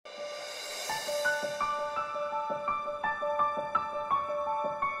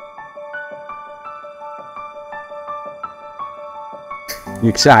You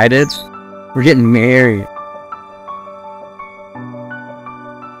excited? We're getting married.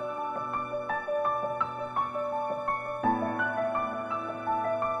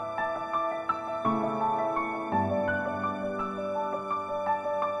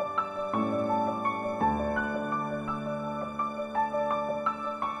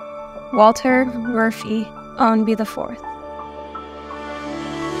 Walter Murphy, Ownby IV.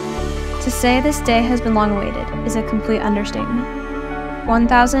 To say this day has been long awaited is a complete understatement.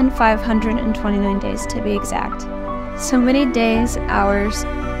 1,529 days to be exact. So many days, hours,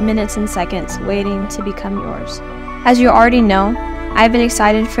 minutes, and seconds waiting to become yours. As you already know, I've been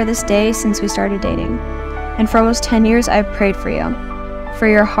excited for this day since we started dating. And for almost 10 years, I've prayed for you, for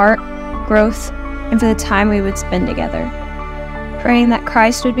your heart, growth, and for the time we would spend together. Praying that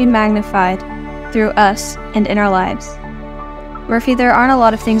Christ would be magnified through us and in our lives. Murphy, there aren't a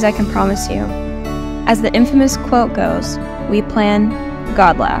lot of things I can promise you. As the infamous quote goes, we plan,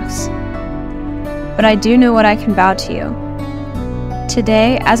 God laughs. But I do know what I can vow to you.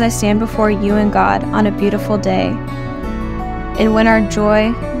 Today, as I stand before you and God on a beautiful day, and when our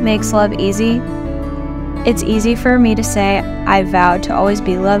joy makes love easy, it's easy for me to say I vow to always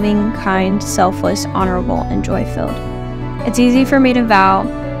be loving, kind, selfless, honorable, and joy-filled. It's easy for me to vow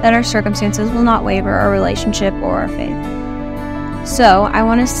that our circumstances will not waver our relationship or our faith. So, I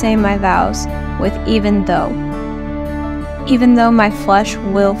want to say my vows with even though my flesh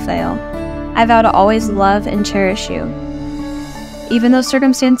will fail, I vow to always love and cherish you. Even though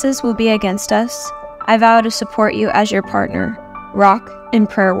circumstances will be against us, I vow to support you as your partner, rock, and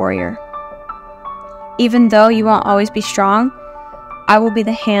prayer warrior. Even though you won't always be strong, I will be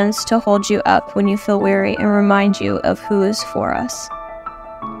the hands to hold you up when you feel weary and remind you of who is for us.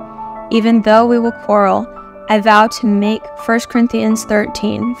 Even though we will quarrel, I vow to make 1 Corinthians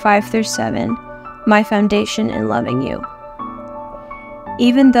 13, 5-7 my foundation in loving you.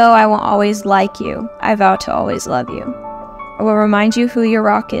 Even though I won't always like you, I vow to always love you. I will remind you who your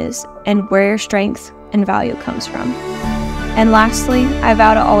rock is and where your strength and value comes from. And lastly, I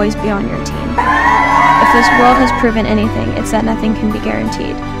vow to always be on your team. If this world has proven anything, it's that nothing can be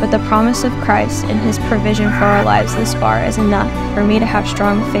guaranteed, but the promise of Christ and His provision for our lives this far is enough for me to have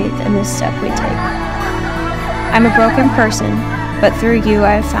strong faith in this step we take. I'm a broken person, but through you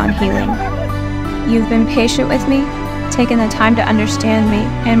I have found healing. You've been patient with me, taken the time to understand me,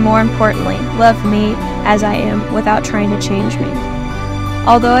 and more importantly, love me as I am without trying to change me.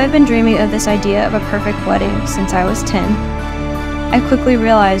 Although I've been dreaming of this idea of a perfect wedding since I was 10, I quickly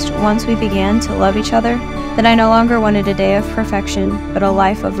realized once we began to love each other that I no longer wanted a day of perfection, but a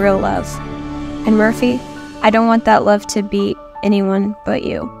life of real love. And Murphy, I don't want that love to be anyone but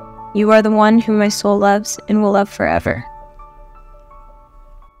you. You are the one whom my soul loves and will love forever.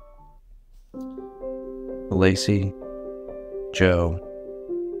 Laci, Joe,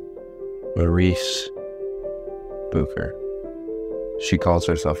 Maurice Booker. She calls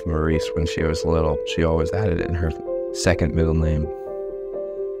herself Maurice when she was little. She always added it in her second middle name.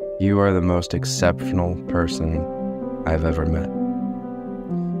 You are the most exceptional person I've ever met.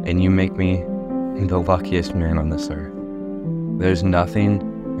 And you make me the luckiest man on this earth. There's nothing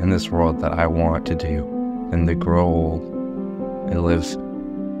in this world that I want to do than to grow old and live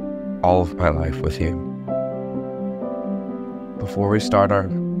all of my life with you. Before we start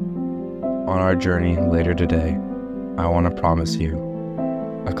on our journey later today, I want to promise you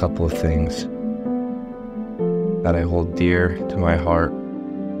a couple of things that I hold dear to my heart.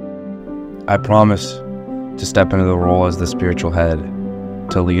 I promise to step into the role as the spiritual head,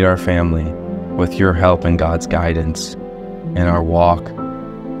 to lead our family with your help and God's guidance in our walk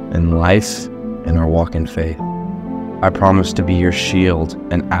in life and our walk in faith. I promise to be your shield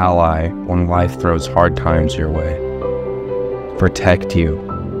and ally when life throws hard times your way, to protect you,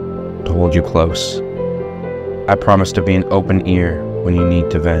 to hold you close. I promise to be an open ear when you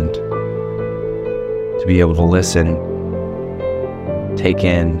need to vent, to be able to listen, take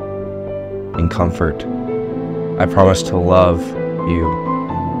in, and comfort. I promise to love you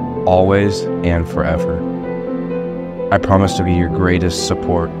always and forever. I promise to be your greatest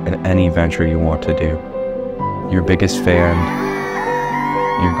support in any venture you want to do, your biggest fan,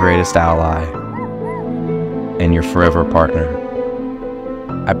 your greatest ally, and your forever partner.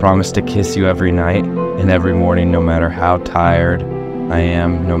 I promise to kiss you every night and every morning, no matter how tired I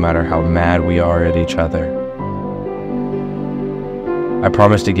am, no matter how mad we are at each other. I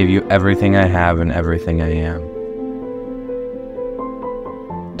promise to give you everything I have and everything I am.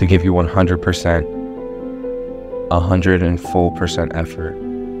 To give you 100%, 100% effort.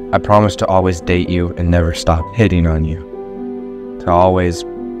 I promise to always date you and never stop hitting on you. To always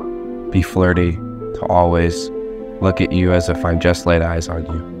be flirty, to always look at you as if I just laid eyes on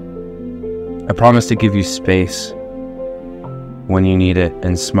you. I promise to give you space when you need it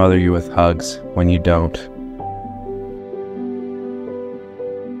and smother you with hugs when you don't.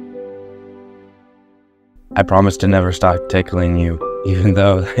 I promise to never stop tickling you, even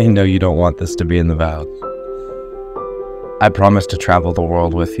though I know you don't want this to be in the vows. I promise to travel the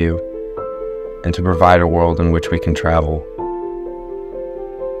world with you and to provide a world in which we can travel.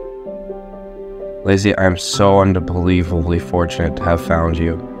 Laci, I am so unbelievably fortunate to have found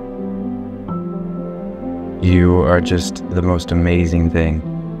you. You are just the most amazing thing,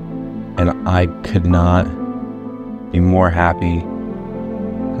 and I could not be more happy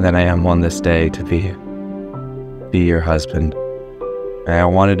than I am on this day to be your husband. And I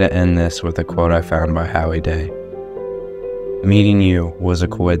wanted to end this with a quote I found by Howie Day. Meeting you was a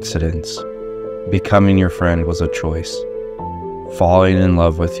coincidence. Becoming your friend was a choice. Falling in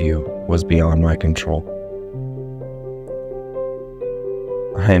love with you was beyond my control.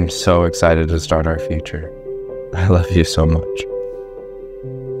 I am so excited to start our future. I love you so much.